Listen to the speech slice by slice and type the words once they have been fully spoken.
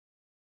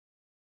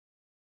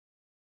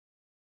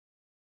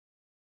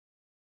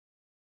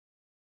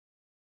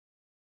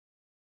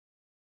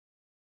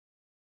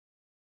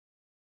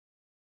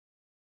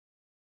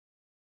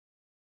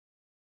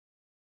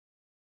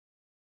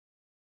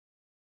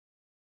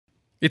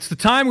It's the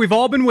time we've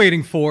all been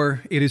waiting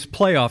for. It is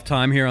playoff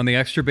time here on the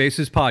Extra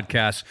Bases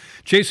podcast.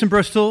 Jason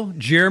Bristol,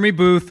 Jeremy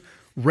Booth,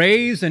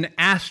 Rays and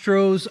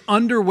Astros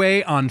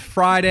underway on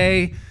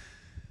Friday.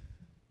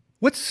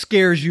 What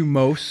scares you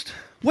most?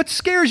 What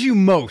scares you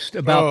most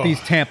about these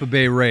Tampa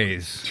Bay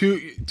Rays?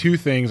 Two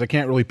things. I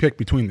can't really pick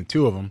between the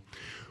two of them.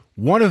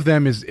 One of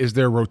them is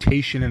their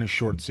rotation in a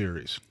short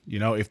series. You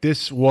know, if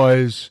this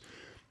was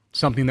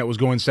something that was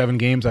going 7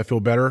 games, I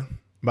feel better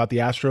about the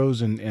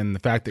Astros and the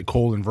fact that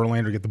Cole and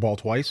Verlander get the ball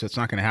twice. That's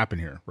not going to happen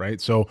here,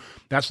 right? So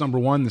that's number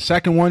one. The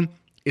second one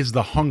is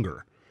the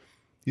hunger.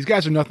 These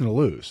guys have nothing to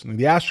lose. I mean,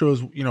 the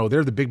Astros, you know,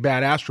 they're the big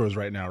bad Astros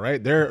right now,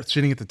 right? They're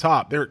sitting at the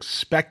top. They're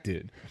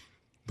expected.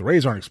 The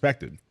Rays aren't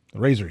expected. The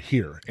Rays are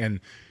here. And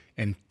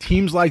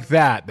teams like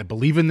that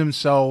believe in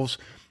themselves,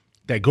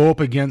 that go up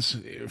against,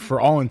 for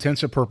all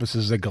intents and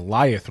purposes, the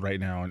Goliath right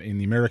now in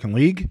the American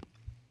League,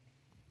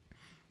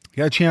 you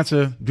got a chance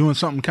of doing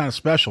something kind of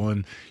special,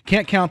 and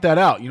can't count that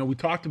out. You know, we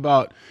talked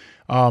about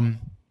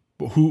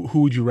who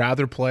would you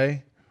rather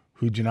play,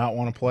 who would you not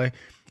want to play.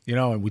 You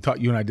know, and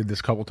you and I did this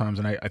a couple times,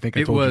 and I think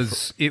I told you.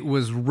 It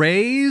was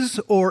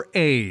Rays or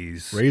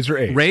A's. Rays or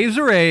A's. Rays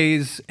or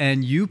A's,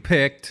 and you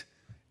picked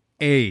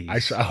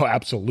A's.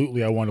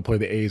 Absolutely, I want to play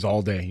the A's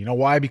all day. You know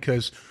why?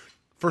 Because,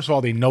 first of all,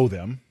 they know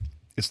them.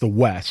 It's the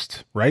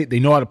West, right? They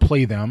know how to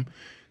play them.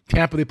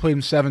 Tampa, they played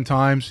them 7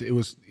 times. It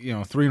was,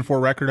 3-4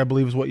 record, I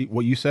believe is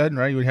what you said,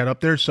 right? You had up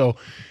there. So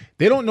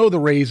they don't know the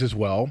Rays as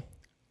well.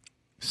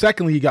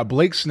 Secondly, you got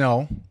Blake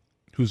Snell,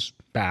 who's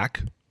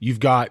back.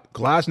 You've got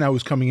Glasnow,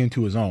 who's coming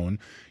into his own.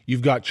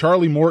 You've got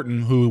Charlie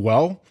Morton, who,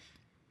 well,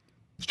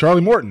 it's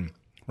Charlie Morton,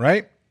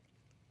 right?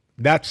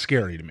 That's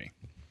scary to me.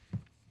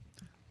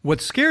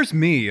 What scares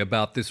me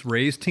about this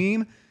Rays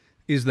team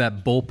is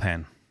that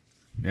bullpen.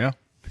 Yeah.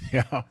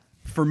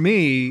 For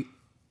me,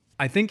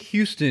 I think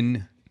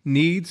Houston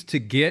needs to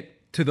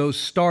get to those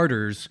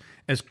starters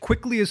as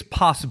quickly as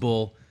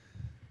possible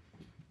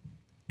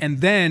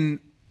and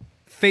then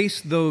face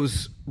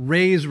those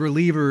Rays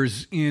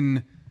relievers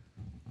in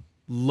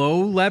low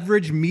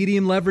leverage,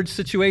 medium leverage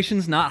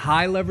situations, not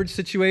high leverage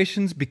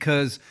situations,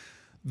 because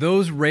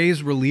those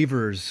Rays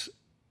relievers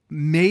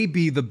may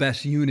be the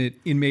best unit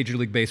in Major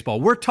League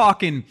Baseball. We're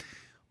talking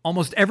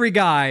almost every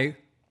guy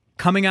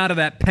coming out of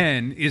that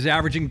pen is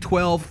averaging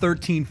 12,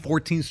 13,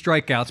 14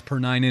 strikeouts per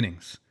 9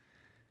 innings.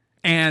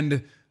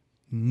 And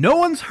no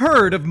one's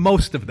heard of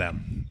most of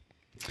them.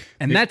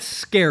 And that's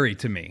scary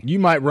to me. You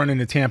might run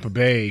into Tampa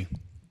Bay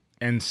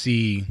and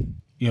see,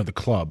 the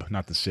club,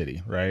 not the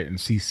city, right? And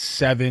see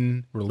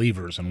 7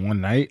 relievers in one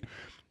night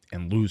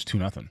and lose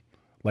 2-0.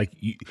 Like,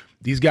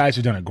 these guys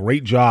have done a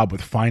great job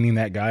with finding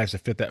that guys to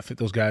fit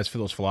those guys, fit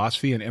those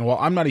philosophy. And while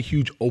I'm not a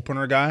huge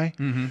opener guy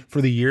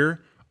for the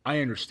year,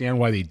 I understand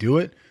why they do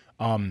it.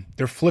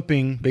 They're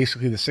flipping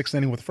basically the 6th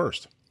inning with the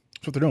first.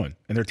 That's what they're doing.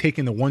 And they're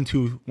taking the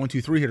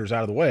 1-2-3 hitters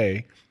out of the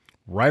way,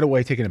 right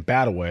away, taking a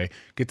bat away,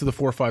 get to the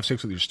 4, 5,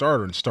 6 with your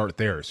starter and start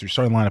there. So you're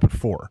starting lineup at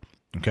 4.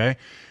 Okay?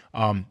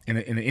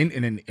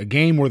 In a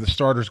game where the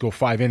starters go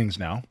 5 innings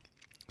now,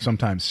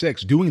 sometimes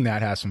 6, doing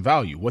that has some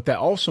value. What that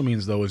also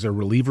means, though, is their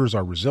relievers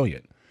are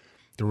resilient.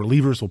 The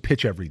relievers will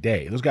pitch every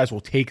day. Those guys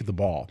will take the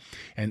ball,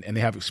 and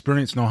they have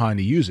experience, know how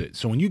to use it.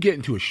 So when you get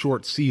into a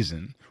short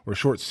season, or a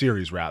short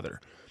series,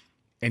 rather,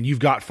 and you've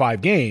got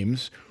 5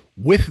 games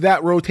with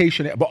that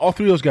rotation, but all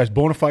 3 of those guys,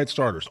 bona fide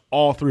starters,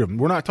 all 3 of them.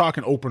 We're not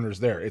talking openers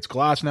there. It's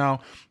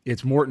Glasnow,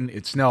 it's Morton,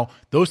 it's Snell.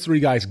 Those 3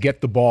 guys get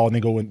the ball, and they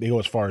go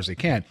as far as they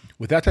can.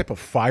 With that type of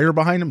fire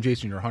behind them,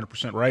 Jason, you're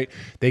 100% right.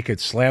 They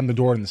could slam the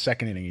door in the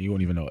 2nd inning, and you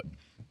won't even know it.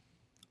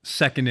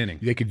 2nd inning.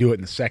 They could do it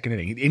in the 2nd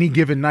inning. Any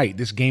given night,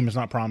 this game is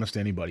not promised to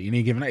anybody.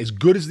 Any given night, as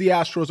good as the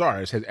Astros are,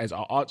 as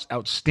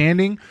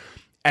outstanding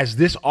as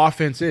this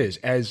offense is,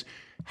 as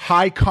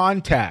high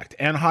contact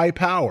and high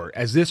power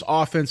as this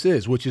offense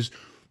is, which is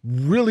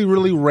really,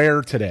 really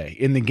rare today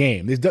in the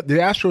game. The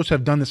Astros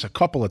have done this a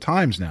couple of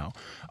times now.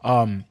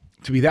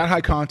 To be that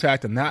high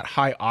contact and that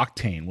high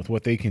octane with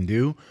what they can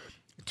do,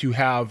 to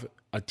have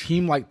a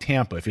team like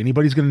Tampa, if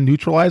anybody's going to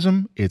neutralize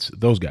them, it's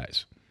those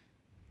guys.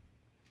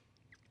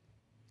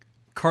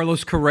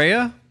 Carlos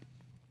Correa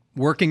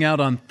working out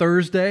on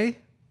Thursday.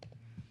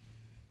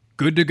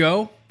 Good to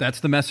go.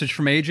 That's the message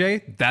from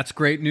AJ. That's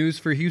great news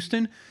for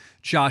Houston.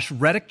 Josh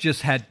Reddick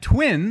just had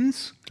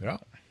twins. Yeah.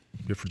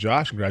 Good for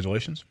Josh.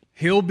 Congratulations.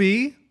 He'll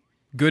be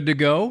good to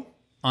go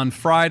on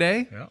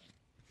Friday. Yeah.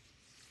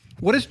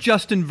 What does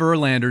Justin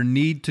Verlander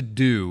need to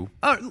do?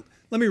 Let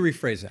me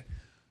rephrase that.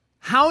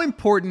 How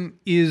important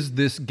is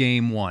this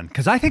game 1?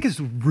 Because I think it's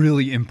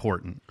really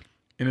important.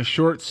 In a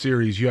short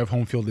series, you have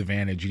home field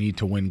advantage. You need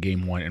to win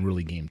game 1 and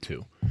really game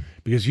 2.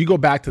 Because you go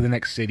back to the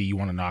next city, you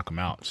want to knock them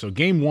out. So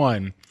game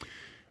 1,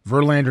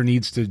 Verlander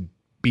needs to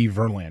be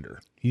Verlander.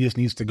 He just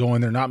needs to go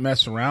in there, not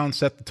mess around,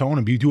 set the tone,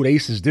 and do what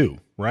aces do,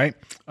 right?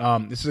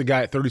 This is a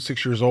guy at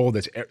 36 years old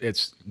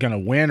that's going to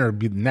win or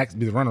be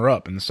the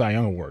runner-up in the Cy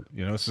Young Award.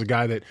 This is a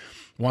guy that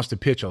wants to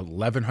pitch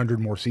 1,100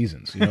 more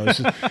seasons.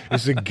 This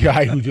is a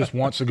guy who just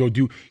wants to go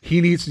do. He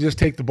needs to just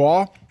take the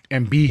ball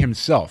and be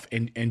himself.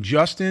 And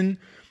Justin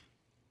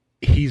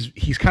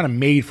he's kind of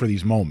made for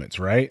these moments,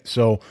 right?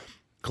 So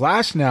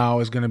Glass now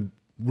is going to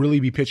really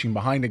be pitching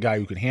behind a guy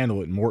who can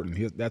handle it in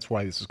Morton. That's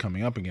why this is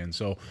coming up again.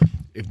 So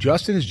if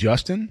Justin is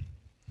Justin,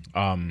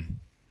 the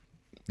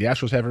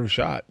Astros have every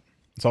shot.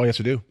 That's all he has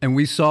to do. And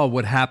we saw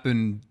what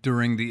happened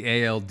during the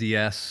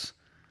ALDS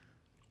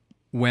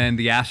when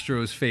the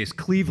Astros faced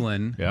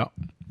Cleveland. Yeah.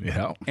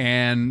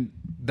 And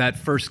that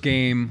first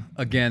game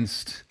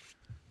against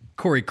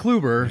Corey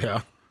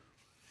Kluber.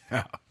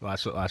 Yeah.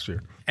 Last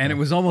year. And it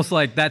was almost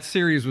like that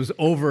series was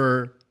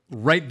over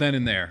right then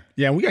and there.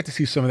 Yeah, and we got to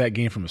see some of that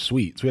game from a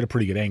suite, so we had a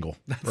pretty good angle.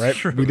 Right?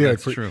 True. We did.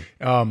 That's true.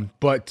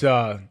 But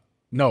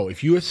no,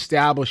 if you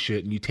establish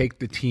it and you take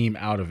the team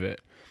out of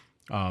it,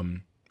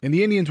 and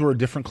the Indians were a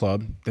different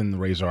club than the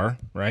Rays are,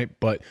 right?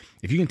 But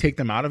if you can take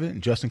them out of it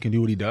and Justin can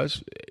do what he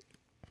does,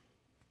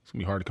 it's going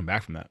to be hard to come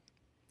back from that.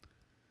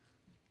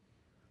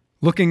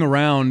 Looking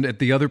around at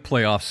the other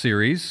playoff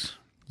series,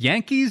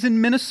 Yankees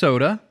in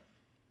Minnesota.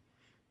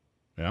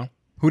 Yeah.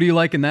 Who do you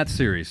like in that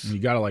series? You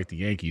got to like the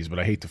Yankees, but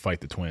I hate to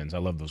fight the Twins. I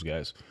love those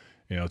guys.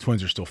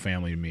 Twins are still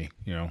family to me.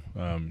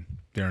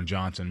 Darren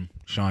Johnson,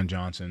 Sean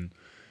Johnson,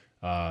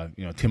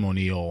 Tim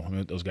O'Neill. I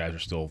mean, those guys are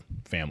still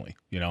family,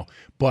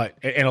 But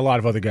and a lot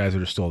of other guys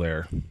that are still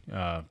there.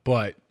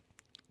 But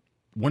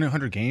winning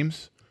 100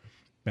 games,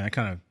 man,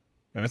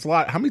 that's a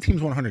lot. How many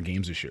teams won 100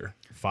 games this year?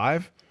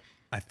 5?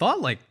 I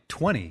thought like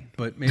 20,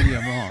 but maybe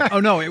I'm wrong. Oh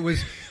no, it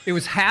was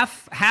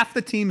half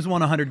the teams won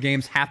 100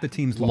 games, half the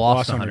teams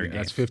lost 100 games.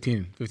 That's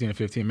 15 to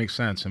 15. It makes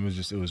sense. It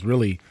was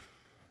really,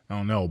 I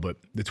don't know, but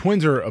the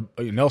Twins are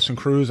Nelson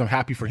Cruz. I'm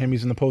happy for him.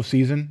 He's in the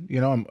postseason.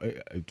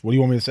 What do you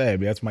want me to say? I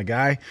mean, that's my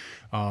guy.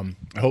 I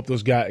hope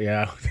those guys.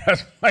 Yeah,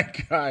 that's my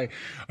guy.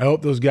 I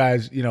hope those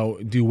guys,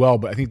 do well.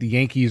 But I think the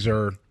Yankees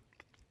are.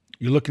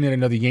 You're looking at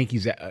another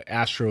Yankees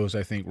Astros.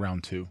 I think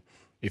round 2,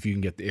 if you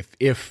can get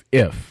if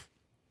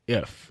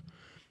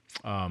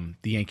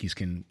the Yankees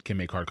can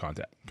make hard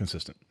contact,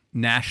 consistent.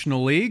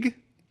 National League,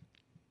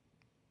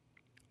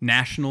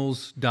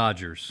 Nationals,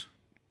 Dodgers.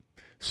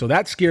 So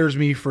that scares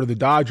me for the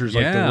Dodgers,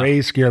 like Yeah. the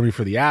Rays scare me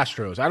for the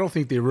Astros. I don't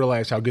think they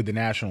realize how good the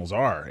Nationals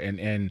are.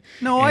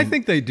 I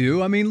think they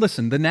do. I mean,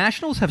 listen, the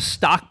Nationals have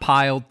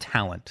stockpiled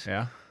talent.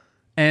 Yeah.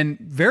 And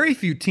very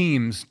few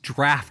teams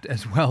draft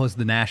as well as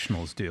the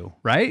Nationals do,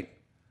 right?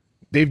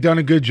 They've done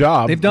a good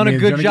job. They've done a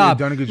good job.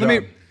 They've done a good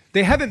job.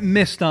 They haven't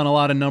missed on a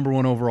lot of number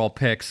 1 overall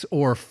picks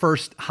or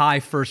high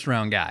first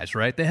round guys,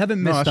 right? They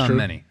haven't missed on true.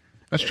 many.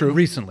 That's true.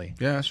 Recently.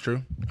 Yeah, that's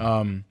true.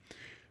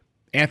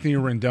 Anthony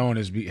Rendon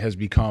has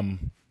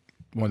become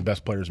one of the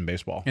best players in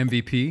baseball.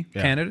 MVP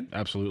candidate?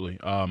 Absolutely.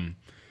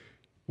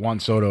 Juan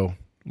Soto,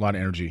 a lot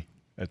of energy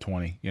at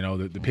 20.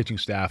 The pitching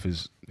staff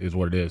is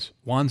what it is.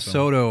 Juan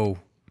Soto,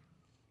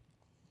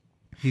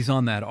 he's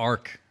on that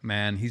arc,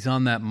 man. He's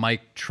on that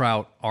Mike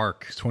Trout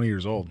arc. He's 20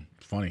 years old.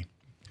 It's funny.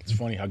 It's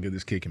funny how good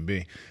this kid can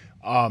be.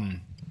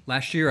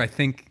 Last year, I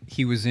think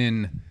he was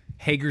in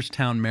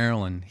Hagerstown,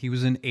 Maryland. He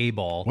was in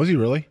A-ball. Was he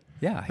really?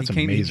 Yeah, That's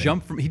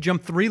amazing. He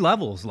jumped 3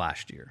 levels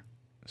last year.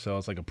 So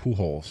it's like a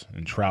Pujols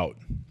and Trout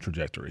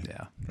trajectory.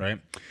 Yeah. Right?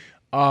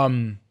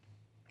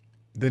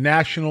 The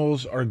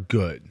Nationals are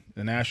good.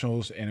 The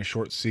Nationals and a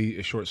short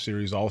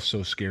series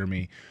also scare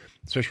me,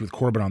 especially with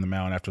Corbin on the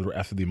mound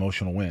after the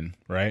emotional win,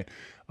 right?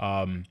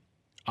 I'm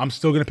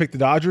still going to pick the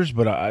Dodgers,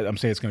 but I'm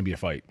saying it's going to be a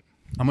fight.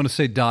 I'm going to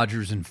say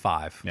Dodgers in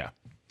 5. Yeah,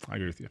 I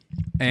agree with you.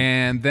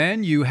 And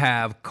then you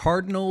have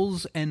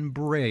Cardinals and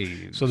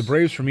Braves. So the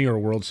Braves, for me, are a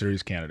World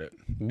Series candidate.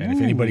 And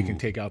if anybody can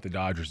take out the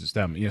Dodgers, it's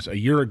them. Yes, a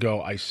year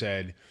ago I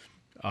said...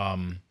 a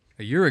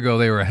year ago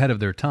they were ahead of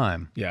their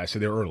time. Yeah, I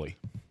said they're early,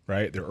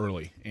 right? They're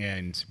early.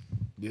 And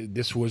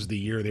this was the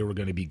year they were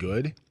going to be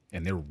good,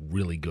 and they're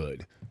really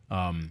good.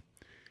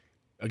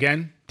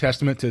 Again,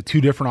 testament to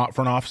 2 different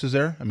front offices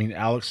there. I mean,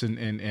 Alex and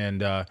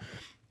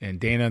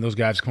Dana and those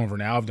guys come over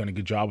now have done a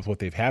good job with what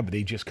they've had, but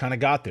they just kind of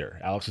got there.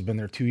 Alex has been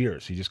there 2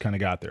 years. He just kind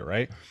of got there,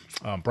 right?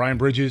 Brian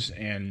Bridges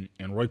and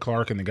Roy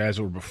Clark and the guys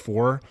that were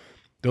before,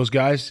 those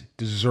guys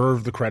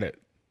deserve the credit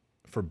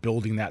for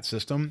building that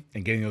system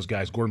and getting those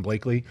guys. Gordon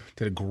Blakely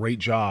did a great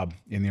job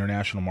in the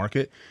international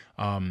market.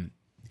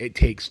 It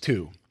takes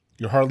 2.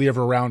 You're hardly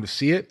ever around to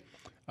see it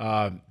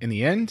in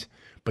the end,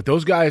 but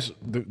those guys,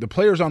 the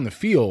players on the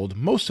field,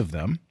 most of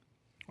them,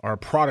 are a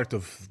product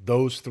of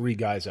those 3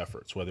 guys'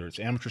 efforts, whether it's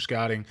amateur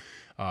scouting,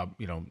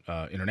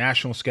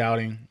 international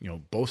scouting,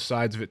 both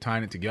sides of it,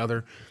 tying it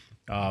together.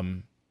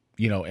 And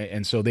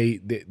so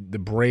the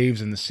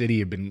Braves and the city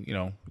have been,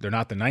 they're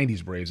not the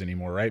 90s Braves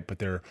anymore, right? But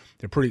they're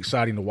pretty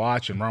exciting to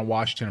watch. And Ron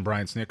Washington and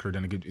Brian Snitker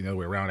done a good, the other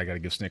way around, I got to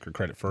give Snitker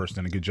credit first,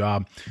 done a good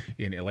job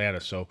in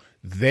Atlanta. So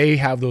they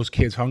have those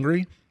kids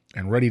hungry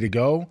and ready to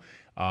go,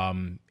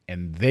 and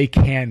they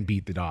can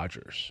beat the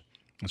Dodgers.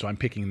 And so I'm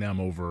picking them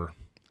over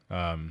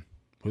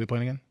who are they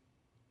playing again?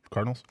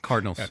 Cardinals?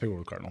 Cardinals. Yeah, I think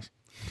we're Cardinals.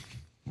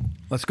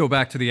 Let's go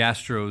back to the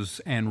Astros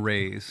and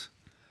Rays.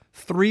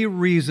 3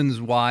 reasons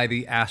why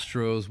the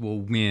Astros will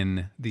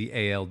win the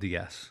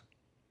ALDS.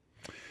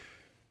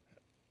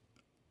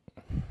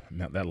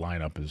 That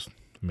lineup is,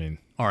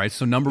 All right,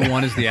 so number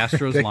 1 is the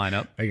Astros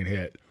lineup. They can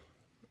hit.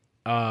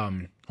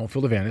 Hold Home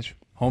field advantage.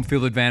 Home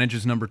field advantage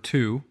is number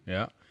 2.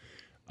 Yeah.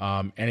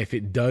 And if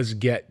it does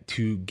get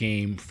to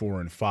game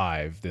 4 and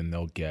 5, then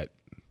they'll get,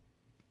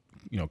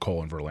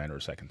 Cole and Verlander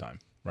a second time,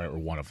 right? Or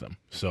one of them.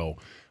 So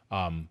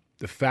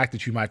the fact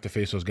that you might have to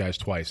face those guys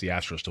twice, the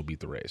Astros still beat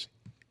the Rays,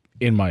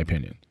 in my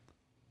opinion.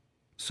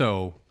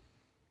 So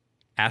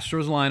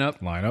Astros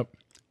lineup,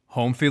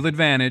 home field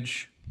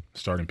advantage,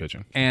 starting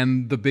pitching,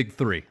 and the big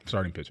 3.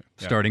 Starting pitching.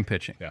 Yeah. Starting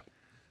pitching. Yeah.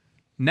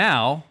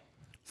 Now,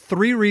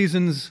 3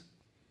 reasons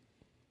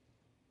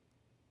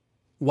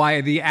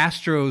why the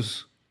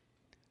Astros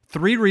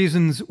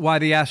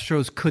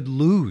could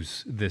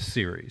lose this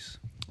series.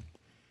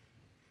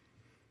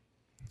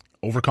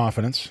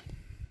 Overconfidence.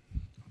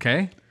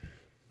 Okay.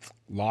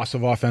 Loss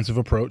of offensive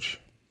approach.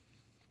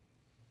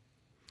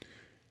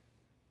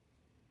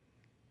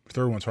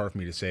 Third one's hard for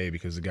me to say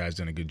because the guy's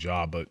done a good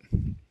job, but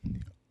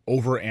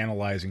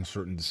over-analyzing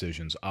certain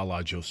decisions a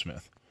la Joe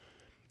Smith.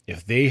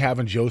 If they have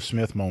a Joe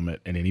Smith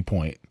moment at any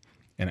point,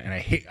 and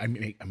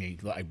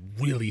I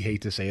really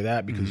hate to say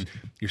that because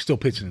you're still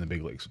pitching in the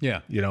big leagues. Yeah.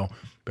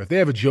 But if they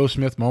have a Joe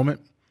Smith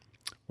moment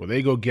where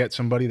they go get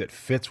somebody that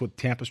fits what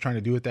Tampa's trying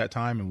to do at that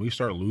time and we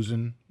start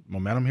losing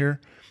momentum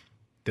here,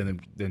 then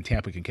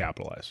Tampa can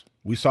capitalize.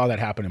 We saw that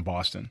happen in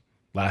Boston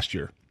last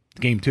year.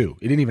 Game 2.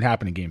 It didn't even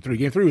happen in Game 3.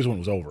 Game 3 was when it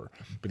was over.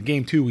 But in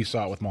Game 2, we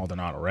saw it with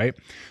Maldonado, right?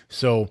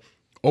 So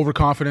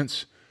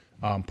overconfidence,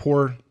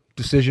 poor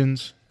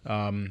decisions,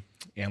 and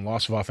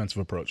loss of offensive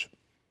approach.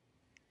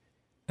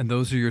 And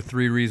those are your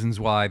 3 reasons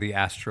why the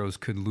Astros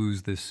could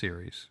lose this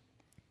series.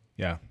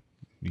 Yeah.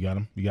 You got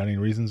them? You got any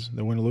reasons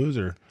they win or lose?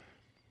 Or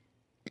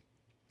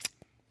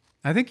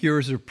I think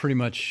yours are pretty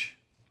much...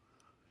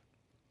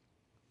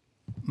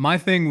 My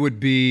thing would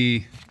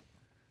be...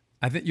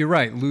 I think you're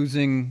right,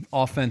 losing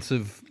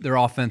their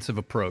offensive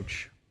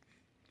approach.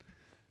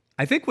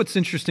 I think what's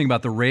interesting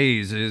about the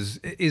Rays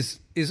is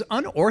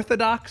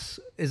unorthodox.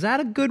 Is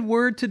that a good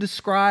word to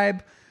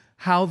describe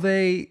how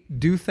they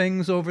do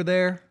things over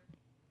there?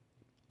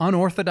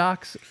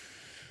 Unorthodox?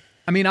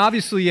 I mean,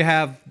 obviously you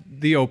have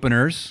the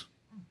openers,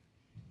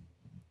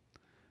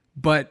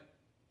 but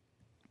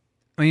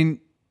I mean,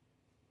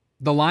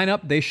 the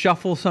lineup, they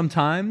shuffle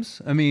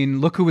sometimes. I mean,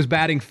 look who was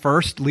batting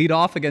first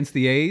leadoff against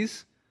the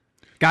A's.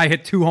 Guy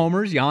hit 2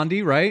 homers,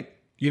 Yandy, right?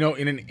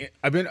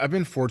 I've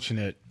been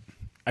fortunate.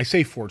 I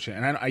say fortunate,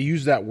 and I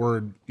use that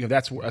word.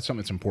 That's something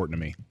that's important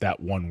to me. That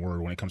one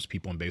word when it comes to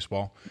people in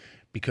baseball,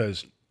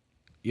 because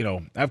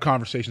I have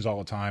conversations all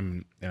the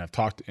time, and I've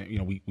talked.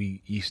 You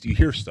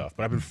hear stuff,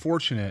 but I've been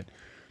fortunate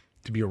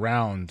to be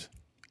around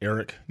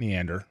Eric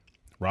Neander,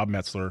 Rob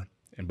Metzler,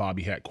 and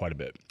Bobby Heck quite a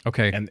bit.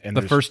 Okay, and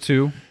the first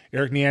 2.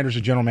 Eric Neander's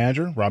a general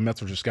manager. Rob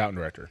Metzler's a scouting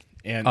director.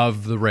 And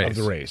of the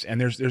Rays.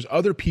 And there's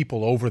other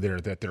people over there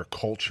that their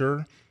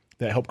culture,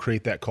 that help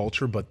create that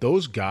culture. But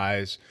those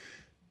guys,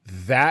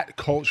 that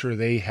culture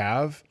they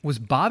have. Is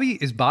Bobby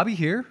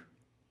here?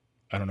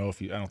 I don't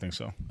think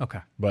so. Okay.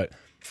 But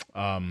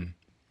the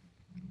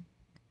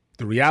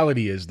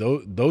reality is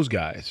those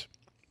guys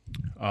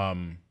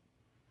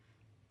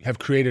have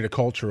created a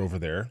culture over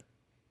there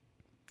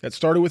that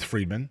started with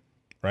Friedman,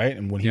 right?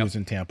 And when he was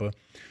in Tampa,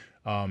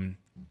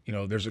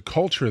 there's a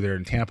culture there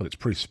in Tampa that's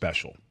pretty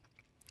special.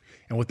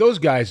 And what those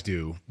guys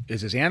do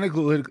is as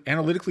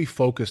analytically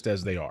focused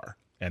as they are,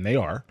 and they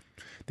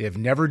have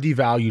never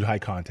devalued high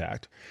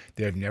contact.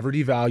 They have never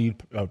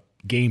devalued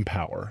game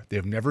power. They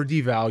have never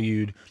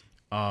devalued,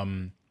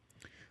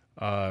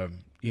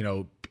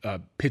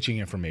 pitching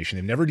information.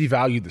 They've never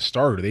devalued the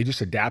starter. They just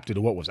adapted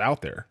to what was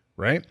out there,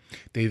 right?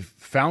 They've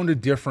found a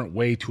different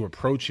way to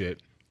approach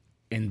it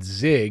and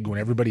zig when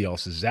everybody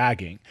else is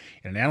zagging.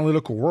 In an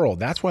analytical world,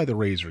 that's why the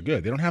Rays are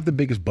good. They don't have the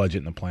biggest budget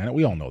in the planet.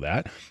 We all know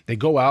that. They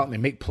go out and they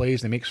make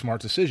plays, they make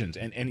smart decisions.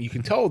 And you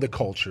can tell the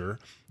culture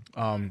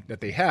that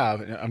they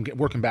have, and I'm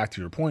working back to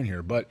your point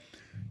here, but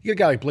you get a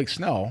guy like Blake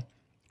Snell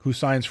who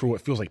signs for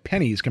what feels like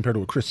pennies compared to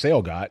what Chris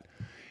Sale got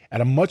at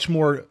a much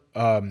more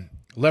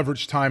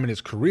leveraged time in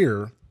his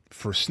career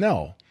for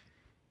Snell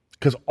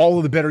because all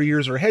of the better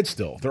years are ahead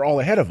still. They're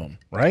all ahead of him,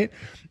 right?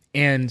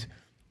 And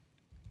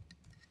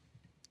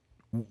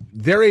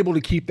they're able to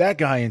keep that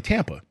guy in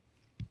Tampa.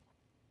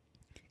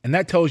 And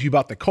that tells you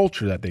about the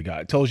culture that they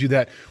got. It tells you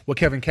that what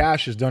Kevin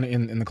Cash has done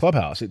in the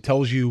clubhouse. It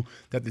tells you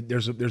that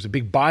there's a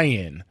big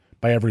buy-in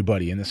by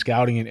everybody in the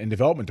scouting and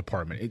development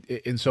department.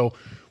 And so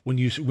when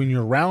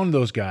you're around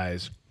those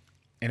guys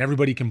and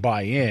everybody can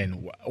buy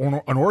in,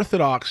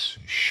 unorthodox,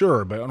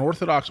 sure, but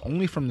unorthodox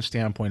only from the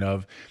standpoint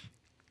of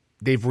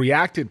they've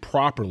reacted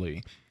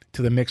properly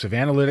to the mix of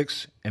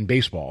analytics and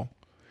baseball.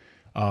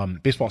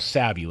 Baseball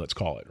savvy, let's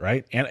call it,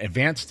 right? And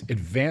advanced,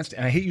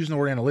 and I hate using the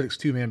word analytics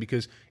too, man,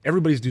 because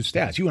everybody's do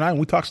stats. You and I, when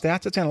we talk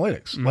stats, that's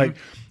analytics. Mm-hmm. Like,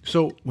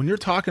 so when you're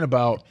talking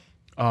about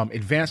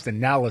advanced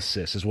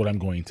analysis is what I'm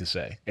going to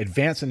say.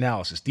 Advanced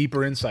analysis,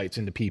 deeper insights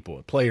into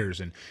people, players,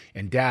 and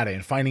data,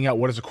 and finding out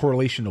what is a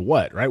correlation to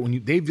what, right?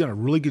 They've done a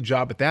really good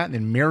job at that, and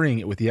then marrying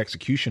it with the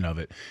execution of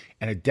it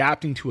and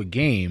adapting to a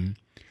game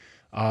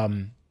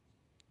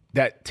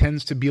that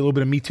tends to be a little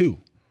bit of me too.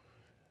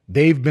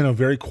 They've been a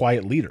very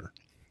quiet leader.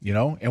 you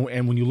know.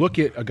 And when you look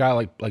at a guy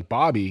like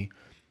Bobby,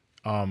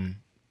 and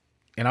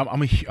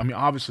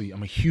obviously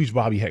I'm a huge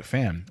Bobby Heck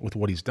fan with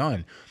what he's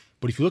done,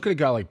 but if you look at a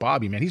guy like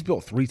Bobby, man, he's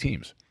built 3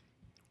 teams.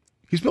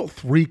 He's built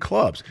 3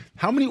 clubs.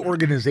 How many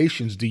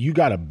organizations do you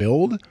got to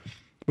build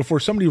before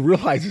somebody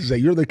realizes that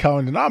you're the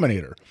common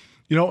denominator?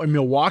 You know, in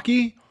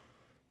Milwaukee,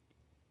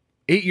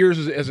 8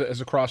 years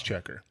as a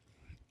cross-checker.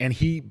 And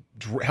he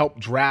helped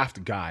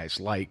draft guys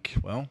like,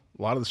 well,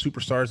 a lot of the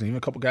superstars and even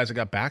a couple guys that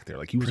got back there.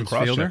 Like he was a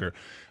cross-checker.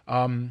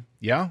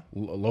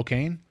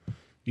 Locaine.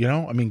 You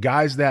know, I mean,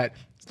 guys that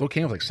 –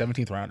 Locaine was like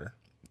 17th rounder.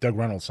 Doug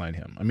Reynolds signed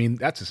him. I mean,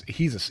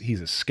 he's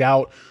a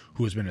scout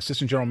who has been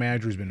assistant general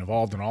manager, who's been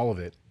involved in all of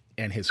it.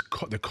 And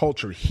the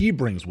culture he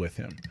brings with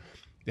him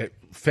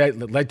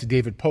that led to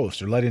David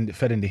Post or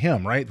fed into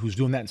him, right? Who's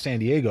doing that in San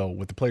Diego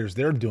with the players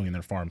they're doing in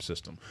their farm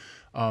system.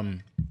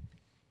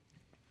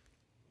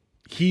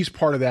 He's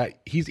part of that.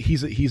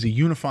 He's a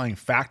unifying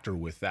factor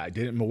with that.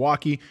 Did it in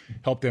Milwaukee,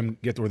 helped them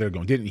get to where they're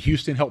going. Did it in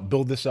Houston, help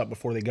build this up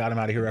before they got him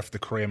out of here after the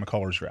Correa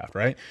McCullers draft,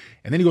 right?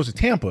 And then he goes to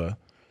Tampa.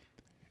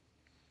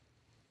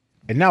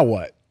 And now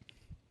what?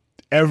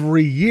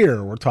 Every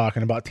year we're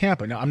talking about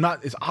Tampa. Now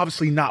it's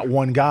obviously not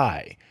one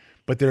guy,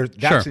 but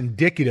that's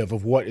indicative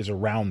of what is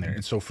around there.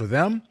 And so for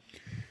them,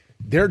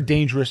 they're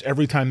dangerous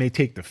every time they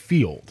take the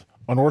field,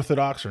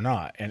 unorthodox or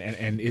not.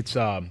 And it's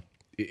one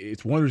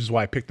of the reasons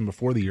why I picked them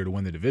before the year to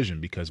win the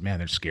division, because man,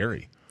 they're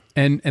scary.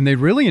 And they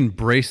really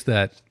embrace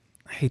that.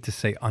 I hate to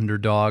say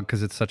underdog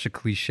because it's such a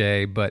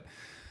cliche, but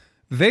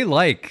they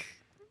like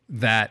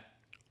that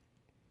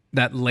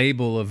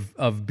label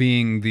of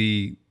being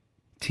the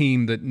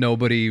team that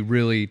nobody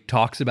really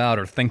talks about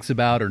or thinks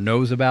about or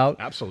knows about.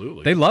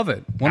 Absolutely. They love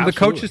it. One of the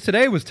coaches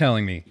today was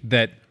telling me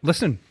that,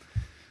 listen,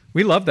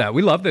 we love that.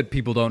 We love that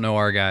people don't know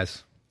our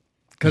guys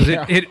because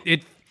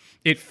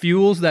it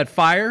fuels that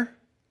fire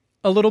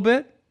a little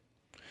bit.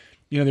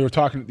 You know, they were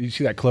talking, you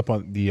see that clip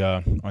on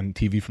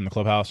TV from the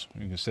clubhouse?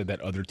 You said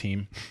that other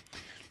team,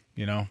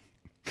 you know?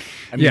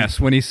 I mean, yes,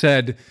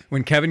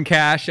 when Kevin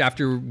Cash,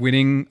 after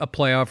winning a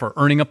playoff or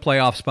earning a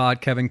playoff spot,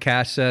 Kevin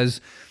Cash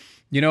says,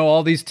 you know,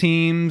 all these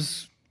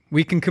teams,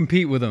 we can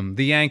compete with them.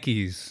 The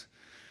Yankees,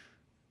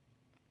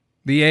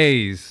 the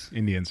A's.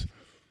 Indians.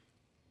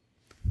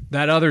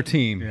 That other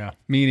team,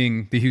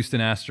 meaning the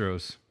Houston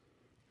Astros.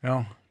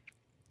 No.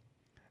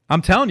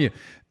 I'm telling you,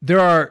 there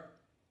are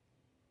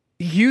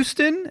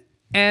Houston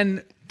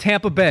and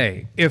Tampa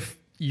Bay. If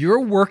you're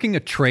working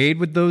a trade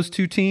with those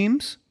two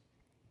teams,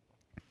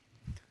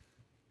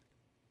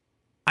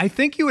 I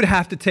think you would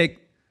have to take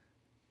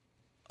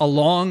a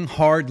long,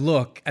 hard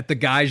look at the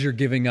guys you're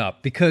giving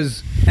up,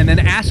 and then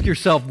ask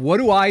yourself,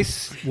 what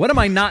am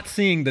I not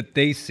seeing that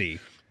they see?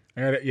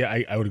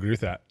 I would agree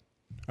with that.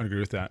 I'd agree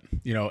with that.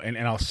 You know, and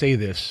I'll say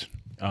this,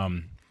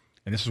 and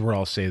this is where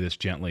I'll say this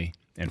gently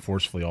and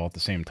forcefully all at the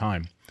same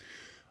time.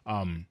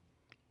 The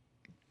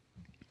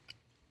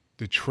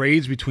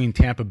trades between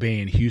Tampa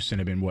Bay and Houston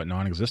have been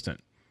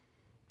non-existent,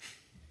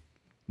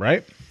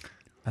 right?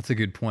 That's a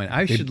good point.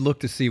 I should look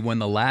to see when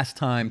the last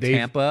time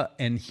Tampa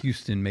and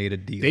Houston made a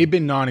deal. They've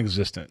been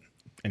non-existent,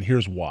 and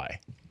here's why.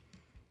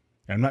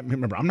 And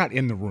I'm not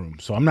in the room,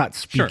 so I'm not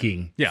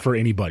speaking for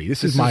anybody.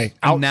 This is my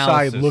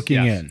outside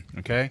looking in,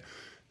 okay?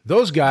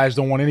 Those guys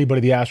don't want anybody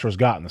the Astros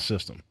got in the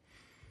system.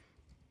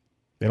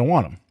 They don't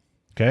want them,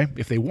 okay?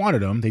 If they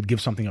wanted them, they'd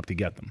give something up to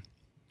get them,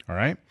 all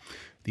right?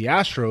 The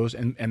Astros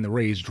and the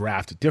Rays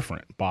draft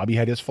different. Bobby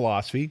had his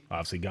philosophy,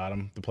 obviously got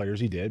him the players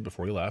he did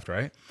before he left,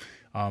 right?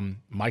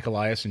 Mike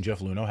Elias and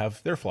Jeff Luhnow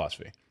have their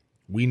philosophy.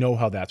 We know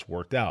how that's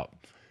worked out.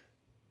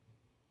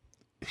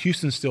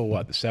 Houston's still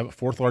what, the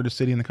 4th largest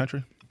city in the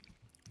country?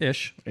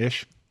 Ish.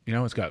 You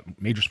know, it's got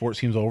major sports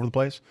teams all over the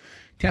place.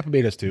 Tampa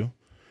Bay does too.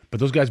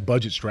 But those guys'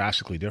 budget's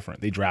drastically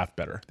different. They draft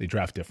better. They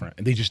draft different.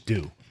 And they just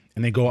do.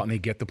 And they go out and they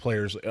get the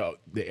players. I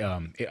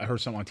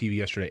heard something on TV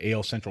yesterday,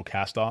 AL Central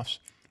castoffs,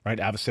 right?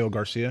 Avisel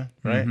Garcia,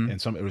 right? Mm-hmm.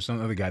 And it was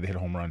some other guy that hit a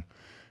home run.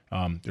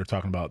 They're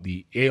talking about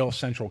the AL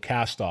Central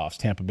castoffs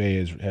Tampa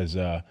Bay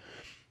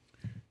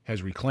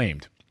has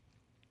reclaimed.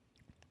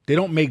 They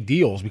don't make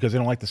deals because they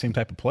don't like the same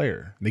type of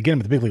player. They get them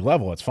at the big league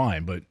level, that's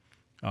fine. But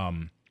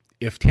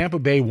if Tampa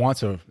Bay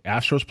wants a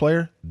Astros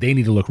player, they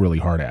need to look really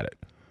hard at it.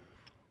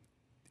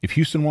 If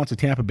Houston wants a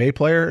Tampa Bay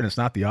player and it's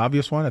not the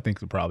obvious one, I think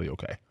they're probably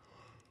okay.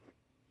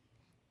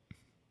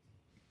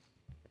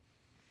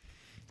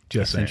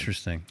 That's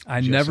interesting.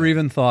 I never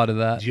even thought of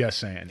that. Just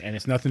saying. And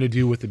it's nothing to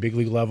do with the big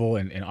league level.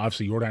 And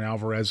obviously, Yordan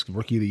Alvarez,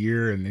 Rookie of the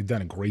Year, and they've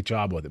done a great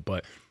job with it.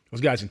 But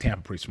those guys in Tampa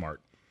are pretty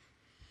smart.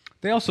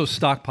 They also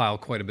stockpile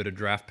quite a bit of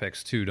draft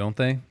picks, too, don't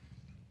they?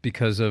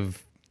 Because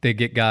they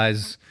get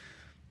guys,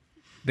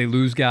 they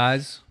lose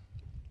guys.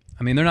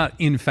 I mean, they're not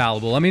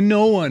infallible. I mean,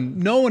 no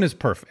one is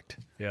perfect.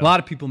 Yeah. A lot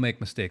of people make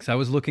mistakes. I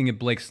was looking at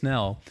Blake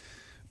Snell.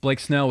 Blake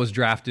Snell was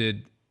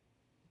drafted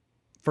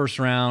first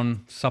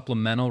round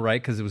supplemental,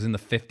 right? Because it was in the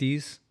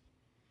 50s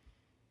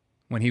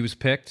when he was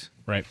picked.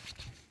 Right.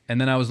 And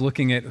then I was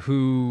looking at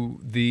who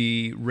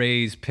the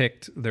Rays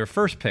picked their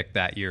first pick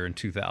that year in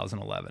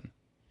 2011.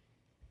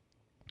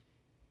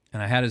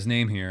 And I had his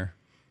name here.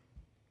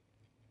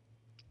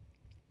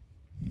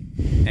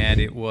 and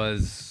it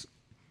was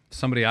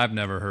somebody I've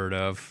never heard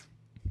of.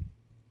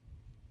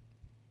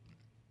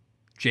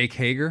 Jake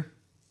Hager.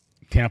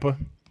 Tampa.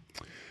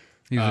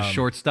 He was a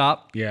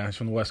shortstop. Yeah, he's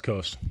from the West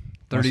Coast.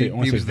 30,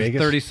 he was the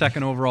Vegas?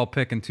 32nd overall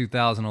pick in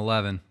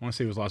 2011. I want to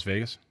say it was Las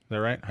Vegas. Is that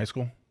right? High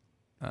school?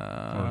 Or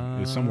it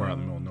was somewhere out in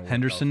the middle of nowhere.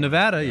 Henderson, California.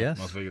 Nevada, Yeah, yes.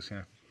 Las Vegas,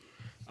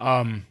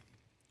 yeah.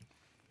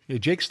 Yeah,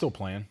 Jake's still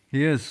playing.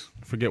 He is.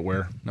 I forget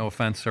where. No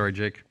offense. Sorry,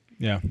 Jake.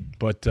 Yeah,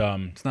 but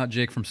It's not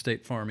Jake from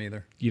State Farm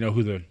either. you know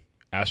who the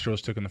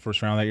Astros took in the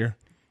first round that year?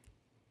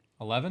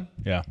 11?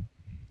 Yeah.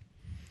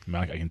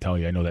 I can tell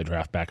you, I know that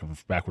draft backwards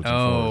and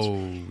forwards.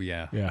 Oh,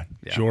 yeah. Yeah.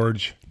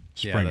 George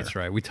Springer. Yeah, that's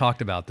right. We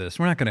talked about this.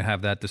 We're not going to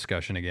have that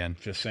discussion again.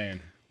 Just saying.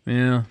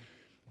 Yeah.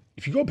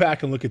 If you go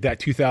back and look at that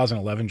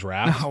 2011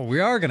 draft, Oh, we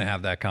are going to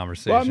have that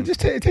conversation. well, I mean, just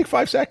take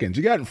 5 seconds.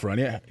 You got it in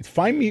front of you.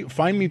 Find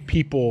me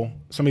people,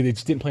 somebody that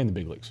just didn't play in the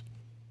big leagues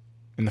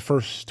in the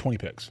first 20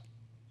 picks.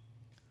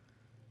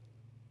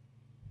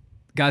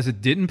 Guys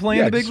that didn't play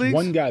in the big just leagues?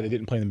 one guy that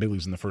didn't play in the big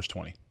leagues in the first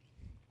 20.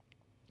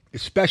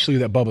 Especially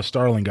that Bubba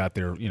Starling got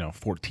there,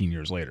 14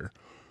 years later.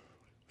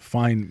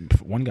 Find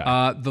one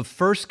guy. The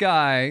first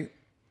guy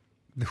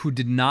who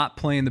did not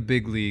play in the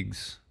big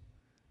leagues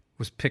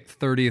was picked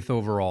 30th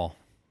overall.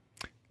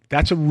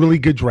 That's a really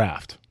good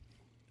draft.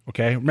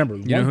 Okay, remember.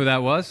 You know who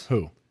that was?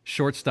 Who?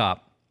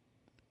 Shortstop,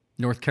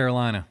 North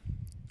Carolina.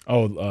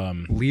 Oh,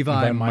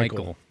 Levi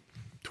Michael.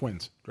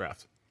 Twins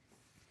draft.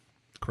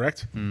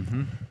 Correct?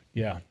 Mm-hmm.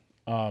 Yeah.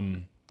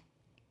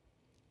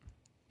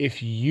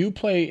 If you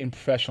play in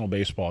professional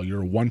baseball,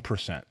 you're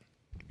 1%.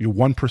 You're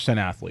 1%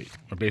 athlete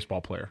or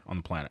baseball player on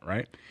the planet,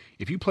 right?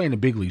 If you play in the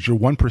big leagues, you're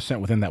 1%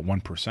 within that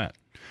 1%.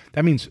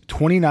 That means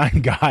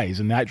 29 guys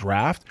in that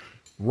draft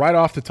right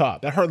off the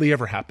top. That hardly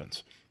ever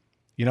happens.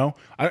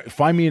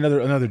 Find me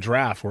another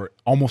draft where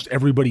almost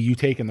everybody you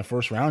take in the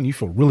first round you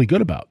feel really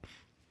good about.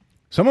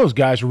 Some of those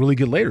guys are really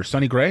good later.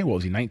 Sonny Gray, what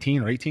was he,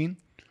 19 or 18?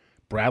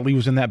 Bradley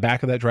was in that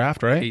back of that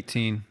draft, right?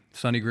 18.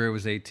 Sonny Gray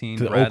was 18.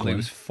 To Bradley Oakland.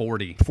 was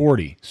 40.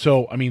 40.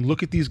 So, I mean,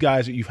 look at these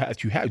guys that you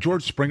have.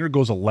 George Springer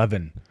goes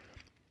 11.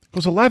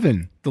 Goes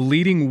 11. The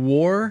leading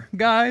WAR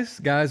guys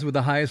with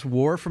the highest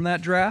WAR from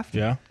that draft.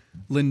 Yeah.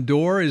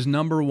 Lindor is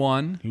number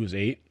 1. He was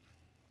 8.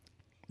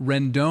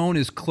 Rendon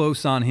is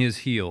close on his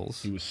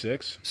heels. He was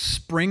 6.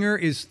 Springer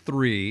is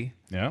 3.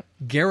 Yeah.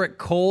 Garrett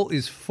Cole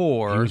is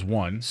 4. He was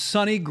 1.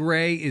 Sonny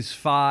Gray is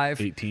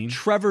 5. 18.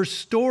 Trevor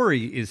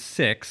Story is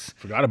 6.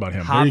 Forgot about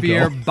him. There you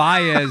Javier go.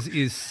 Baez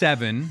is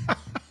 7.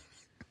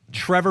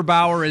 Trevor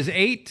Bauer is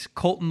 8.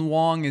 Colton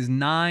Wong is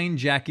 9.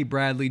 Jackie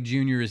Bradley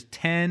Jr. is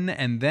 10.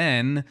 And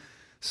then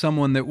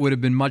someone that would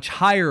have been much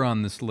higher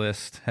on this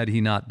list had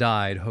he not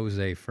died,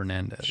 Jose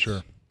Fernandez.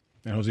 Sure.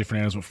 And Jose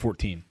Fernandez went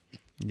 14.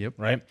 Yep.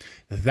 Right?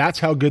 That's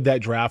how good that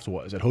draft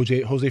was. That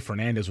Jose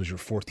Fernandez was your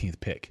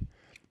 14th pick.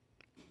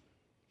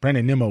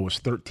 Brandon Nimmo was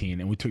 13,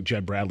 and we took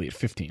Jed Bradley at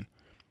 15.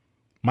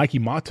 Mikey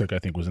Matuk, I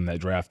think, was in that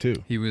draft, too.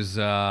 He was,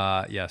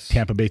 yes.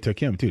 Tampa Bay took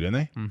him, too, didn't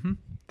they? Mm-hmm.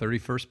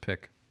 31st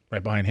pick.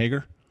 Right behind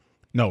Hager?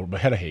 No,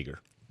 ahead of Hager.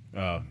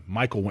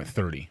 Michael went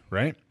 30,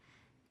 right?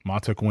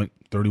 Matuk went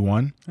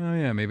 31. Oh,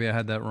 yeah, maybe I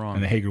had that wrong.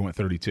 And then Hager went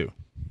 32.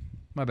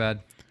 My bad.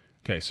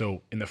 Okay,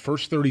 so in the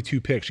first 32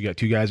 picks, you got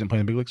 2 guys that play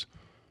in the big leagues?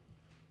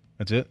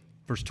 That's it?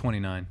 First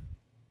 29.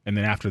 And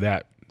then after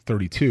that,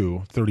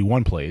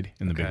 31 played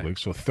in the big Okay.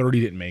 leagues. So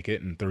 30 didn't make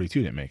it, and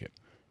 32 didn't make it.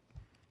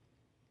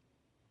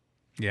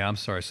 Yeah, I'm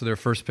sorry. So their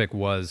first pick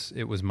was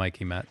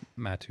Mikey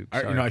Matuk.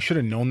 Sorry. I should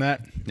have known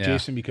that, Yeah.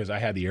 Jason, because I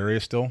had the area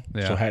still.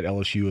 Yeah. So I had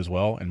LSU as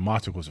well, and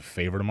Matuk was a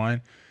favorite of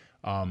mine.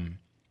 And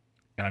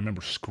I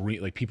remember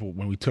people,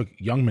 when we took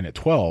Youngman at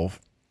 12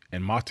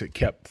 and Matuk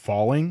kept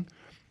falling,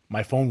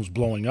 my phone was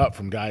blowing up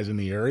from guys in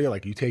the area.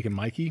 Like, you taking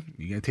Mikey?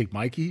 You going to take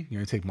Mikey? You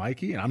going to take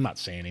Mikey? And I'm not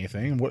saying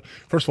anything.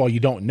 First of all, you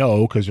don't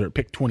know because they're at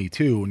pick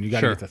 22 and you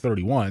got to Sure. get to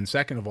 31.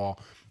 Second of all,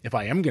 if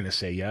I am going to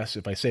say yes,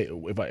 if I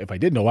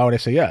did know, why would I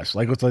say yes?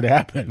 Like, let's let it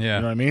happen. Yeah.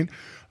 You know what I mean?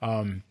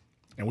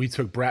 And we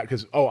took Brad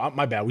because,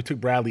 my bad. We took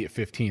Bradley at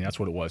 15. That's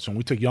what it was. So when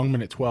we took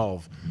Youngman at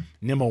 12,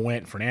 Nimmo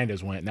went,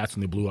 Fernandez went, and that's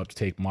when they blew up to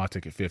take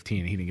Matuk at 15.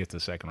 And he didn't get to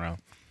the second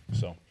round.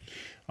 So,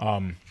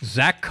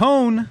 Zach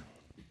Cohn.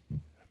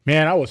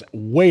 man, I was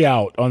way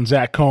out on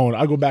Zach Cohn.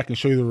 I'll go back and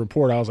show you the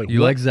report. I was like, You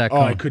what? like Zach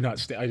Oh, I Cohn? could not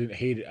stand. I didn't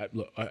hate it.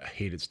 Look, I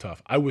hate it's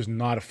tough. I was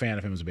not a fan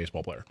of him as a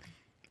baseball player.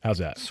 How's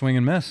that? Swing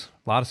and miss.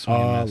 A lot of swing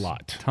and miss. A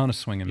lot. Ton of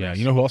swing and Yeah, miss.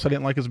 you know who else I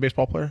didn't like as a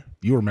baseball player?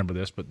 You remember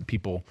this, but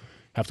people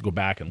have to go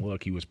back and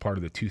look. He was part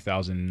of the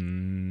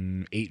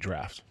 2008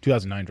 draft,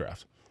 2009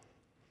 draft.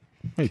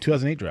 Wait,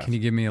 2008 draft. Can you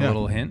give me a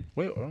little hint?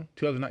 Wait,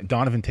 2009.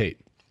 Donovan Tate.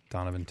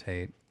 Donovan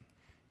Tate.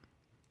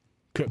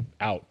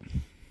 Out.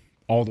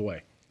 All the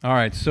way. All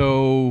right,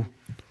 so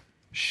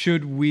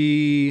should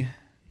we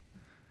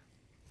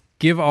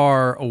give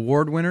our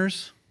award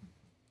winners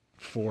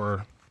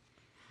For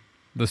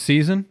the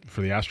season?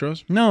 the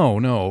Astros?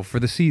 No, for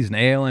the season.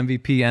 AL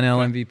MVP,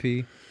 NL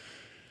MVP.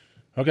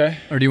 Okay.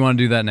 Or do you want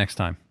to do that next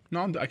time?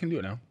 No, I can do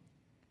it now.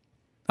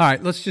 All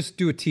right, let's just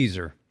do a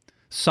teaser.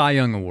 Cy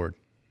Young Award.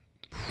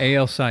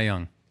 AL Cy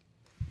Young.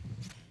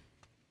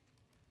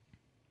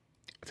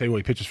 I'll Tell you what,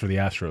 he pitches for the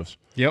Astros.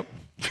 Yep.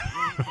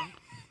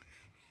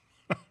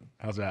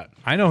 How's that?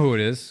 I know who it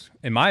is,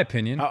 in my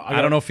opinion.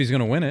 I don't know if he's going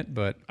to win it,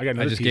 but I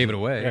just gave it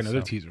away. I got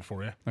another teaser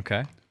for you.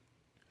 Okay.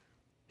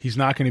 He's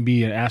not going to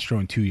be an Astro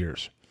in 2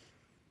 years.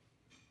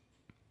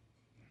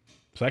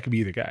 So that could be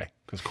either guy,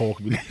 because Cole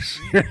could be next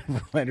year.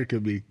 Verlander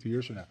could be 2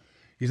 years from now.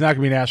 He's not going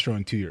to be an Astro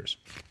in 2 years.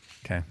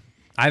 Okay.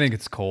 I think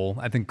it's Cole.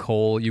 I think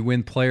Cole, you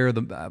win pitcher of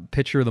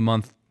the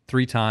month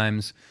 3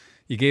 times.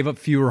 You gave up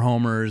fewer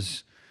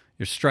homers.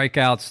 Your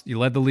strikeouts, you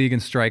led the league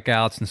in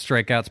strikeouts and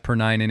strikeouts per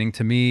 9 inning.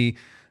 To me,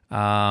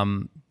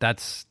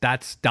 that's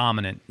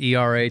dominant.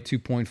 ERA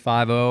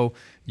 2.50.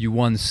 You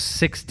won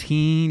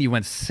 16. You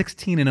went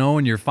 16-0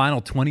 in your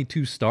final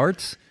 22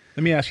 starts.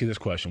 Let me ask you this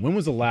question. When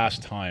was the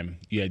last time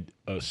you had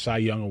a Cy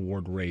Young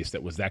Award race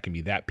that can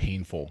be that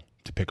painful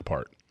to pick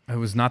apart? It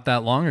was not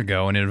that long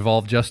ago, and it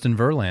involved Justin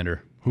Verlander.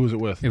 Who was it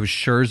with? It was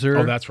Scherzer.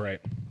 Oh, that's right.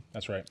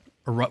 That's right.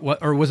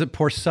 Or was it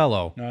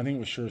Porcello? No, I think it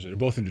was Scherzer. They're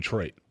both in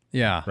Detroit.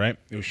 Yeah. Right?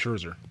 It was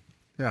Scherzer.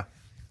 Yeah.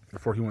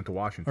 Before he went to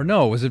Washington. Or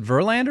no, was it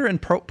Verlander and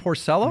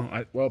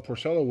Porcello? Well,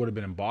 Porcello would have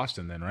been in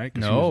Boston then, right?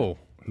 No.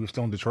 He was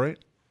still in Detroit?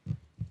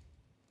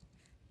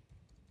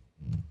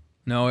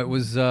 No, it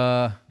was,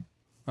 well,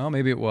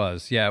 maybe it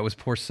was. Yeah, it was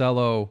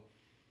Porcello.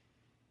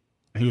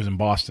 He was in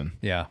Boston.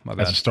 Yeah, my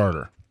bad. As a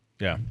starter.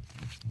 Yeah.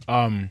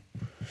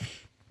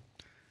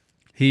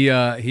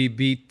 He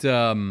beat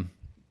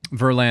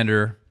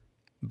Verlander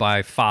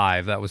by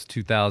 5. That was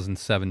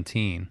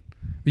 2017.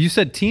 You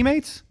said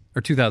teammates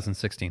or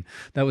 2016?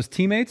 That was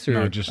teammates or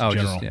no, just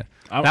general. Yeah.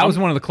 That was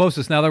one of the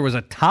closest. Now there was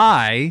a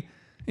tie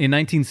in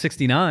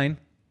 1969.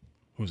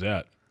 Who's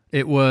that?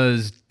 It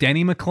was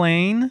Denny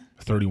McLain,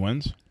 30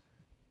 wins,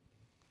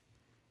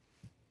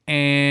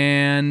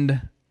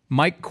 and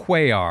Mike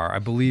Cuellar. I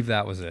believe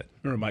that was it.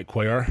 Remember Mike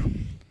Cuellar?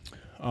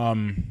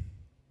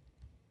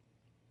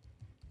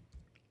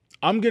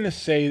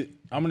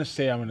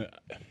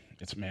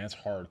 It's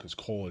hard because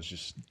Cole is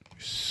just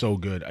so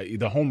good.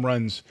 The home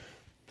runs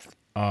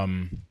are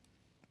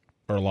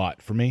a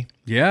lot for me.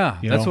 Yeah,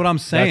 that's what I'm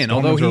saying.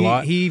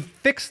 Although he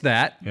fixed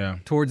that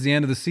towards the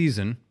end of the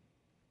season.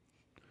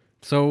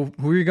 So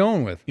who are you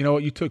going with? You know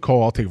what? You took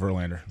Cole. I'll take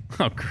Verlander.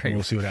 Oh, great. And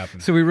we'll see what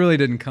happens. So we really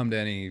didn't come to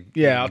any.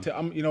 Yeah,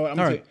 you know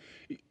what?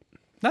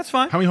 That's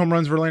fine. How many home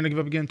runs Verlander give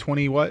up again?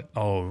 20 what?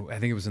 Oh, I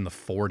think it was in the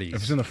 40s.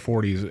 If it's in the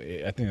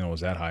 40s, I think it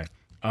was that high.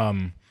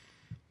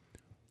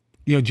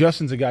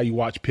 Justin's a guy you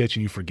watch pitch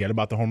and you forget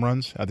about the home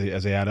runs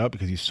as they add up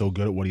because he's so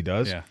good at what he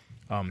does. Yeah.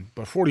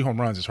 But 40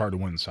 home runs is hard to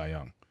win in Cy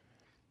Young.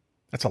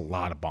 That's a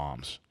lot of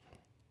bombs.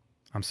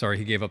 I'm sorry,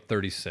 he gave up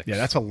 36. Yeah,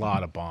 that's a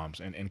lot of bombs.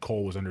 And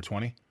Cole was under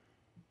 20?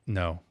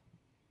 No.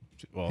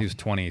 Well, he was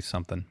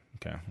 20-something.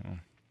 Okay. Well.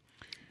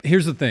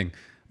 Here's the thing.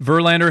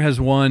 Verlander has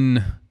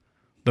won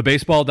the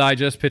Baseball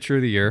Digest Pitcher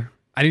of the Year.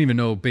 I didn't even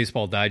know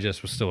Baseball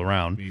Digest was still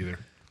around. Me either.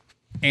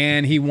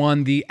 And he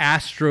won the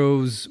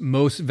Astros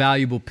Most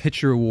Valuable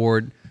Pitcher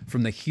Award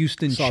from the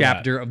Houston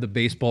chapter of the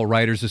Baseball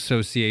Writers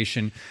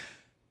Association.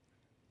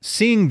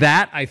 Seeing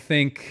that, I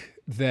think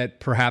that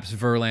perhaps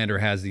Verlander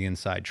has the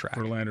inside track.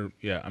 Verlander,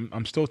 yeah.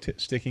 I'm still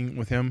sticking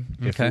with him.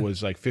 If it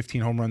was like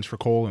 15 home runs for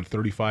Cole and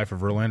 35 for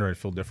Verlander, I'd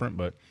feel different,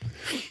 but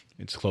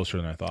it's closer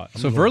than I thought.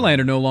 So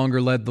Verlander no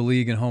longer led the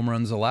league in home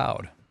runs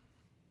allowed.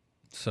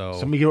 So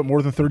somebody gave up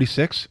more than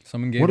 36?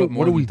 Someone gave up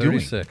more than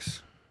 36.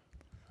 Doing?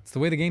 It's the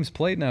way the game's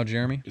played now,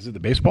 Jeremy. Is it the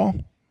baseball?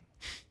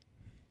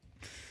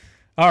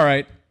 All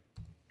right.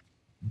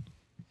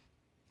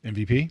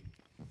 MVP?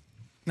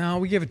 No,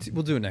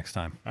 we'll do it next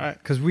time. All right.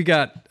 Because we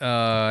got,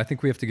 I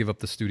think we have to give up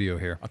the studio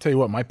here. I'll tell you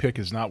what, my pick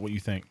is not what you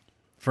think.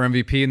 For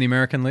MVP in the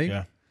American League?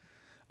 Yeah.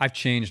 I've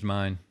changed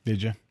mine.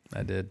 Did you?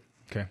 I did.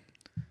 Okay.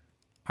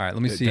 All right,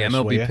 let me see.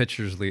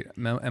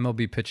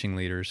 MLB pitching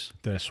leaders.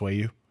 Did I sway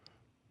you?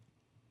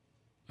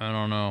 I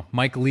don't know.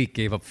 Mike Leake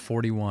gave up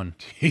 41.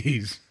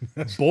 Jeez.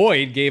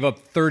 Boyd gave up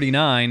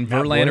 39.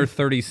 Verlander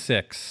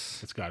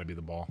 36. It's got to be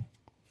the ball.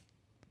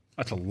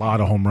 That's a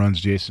lot of home runs,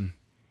 Jason.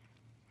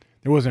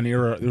 There was an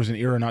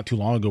era not too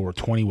long ago where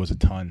 20 was a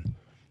ton,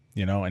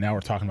 and now we're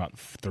talking about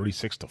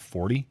 36 to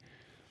 40.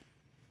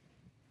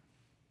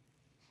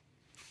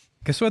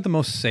 Guess who had the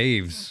most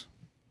saves?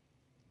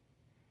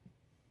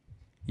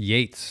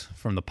 Yates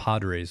from the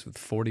Padres with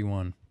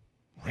 41.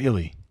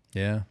 Really?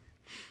 Yeah.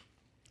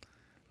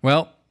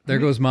 Well, there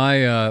goes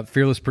my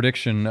fearless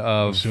prediction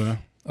of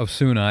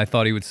Osuna. I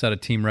thought he would set a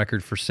team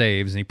record for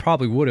saves, and he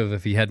probably would have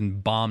if he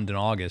hadn't bombed in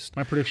August.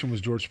 My prediction was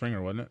George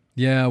Springer, wasn't it?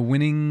 Yeah,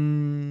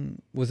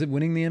 winning. Was it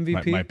winning the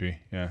MVP? Might be.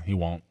 Yeah, he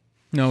won't.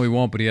 No, he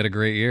won't, but he had a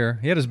great year.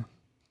 He had his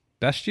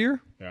best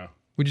year? Yeah.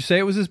 Would you say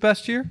it was his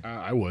best year?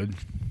 I would.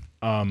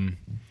 Something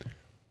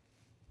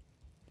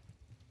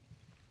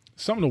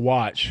to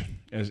watch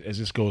as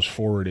this goes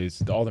forward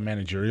is all the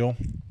managerial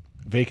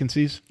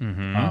vacancies.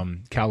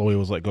 Mm-hmm. Callaway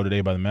was let go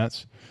today by the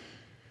Mets.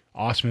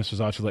 Osmus was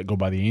also let go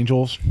by the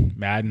Angels.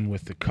 Madden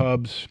with the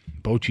Cubs.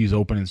 Bochy's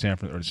open in San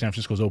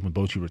Francisco's open.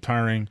 Bochy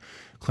retiring.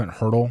 Clint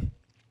Hurdle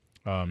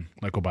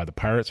let go by the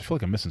Pirates. I feel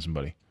like I'm missing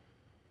somebody.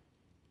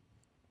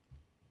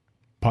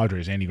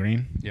 Padres, Andy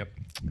Green. Yep.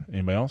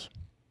 Anybody else?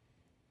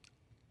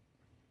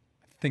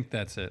 think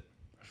that's it.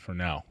 For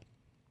now.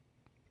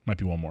 Might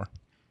be one more.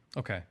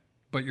 Okay.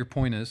 But your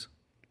point is?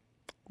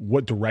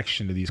 What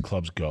direction do these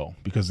clubs go?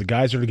 Because the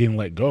guys that are getting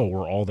let go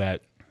were all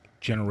that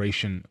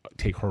generation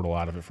take hurdle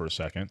out of it for a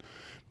second.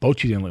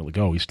 Bochy didn't let it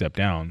go. He stepped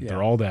down. Yeah.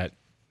 They're all that.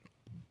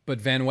 But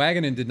Van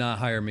Wagenen did not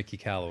hire Mickey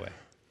Callaway.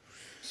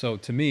 So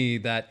to me,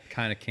 that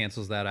kind of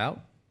cancels that out.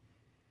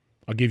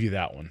 I'll give you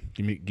that one.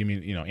 Give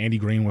me. Andy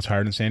Green was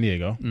hired in San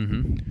Diego.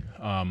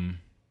 Mm-hmm.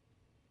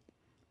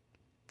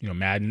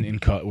 Madden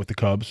with the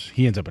Cubs.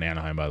 He ends up in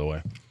Anaheim, by the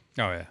way.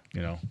 Oh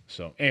yeah.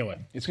 So anyway,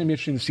 it's going to be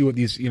interesting to see what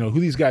these, who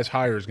these guys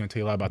hire is going to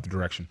tell you a lot about the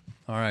direction.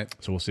 All right.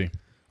 So we'll see.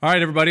 All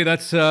right, everybody.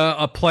 That's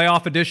a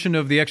playoff edition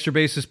of the Extra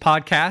Bases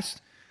podcast.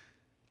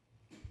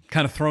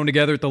 Kind of thrown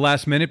together at the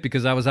last minute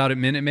because I was out at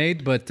Minute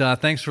Maid. But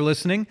thanks for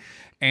listening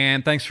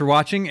and thanks for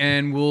watching.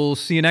 And we'll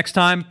see you next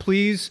time.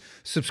 Please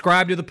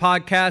subscribe to the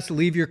podcast.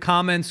 Leave your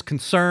comments,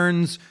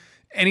 concerns,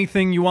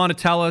 anything you want to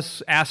tell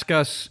us, ask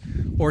us,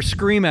 or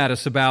scream at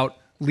us about.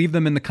 Leave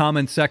them in the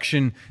comments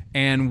section,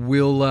 and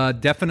we'll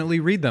definitely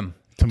read them.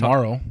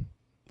 Tomorrow,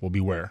 we'll be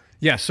where?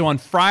 Yeah, so on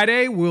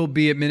Friday, we'll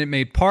be at Minute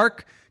Maid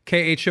Park,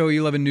 KHOE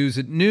 11 News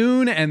at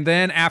noon, and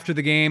then after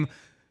the game,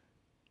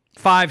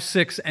 5,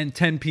 6, and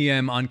 10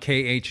 p.m. on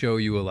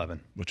KHOU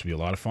 11. Which will be a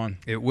lot of fun.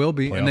 It will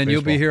be, Playoff and then baseball.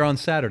 You'll be here on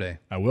Saturday.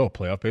 I will.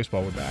 Playoff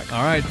baseball, we're back.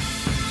 All right.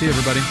 See you,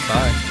 everybody.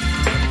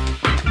 Bye.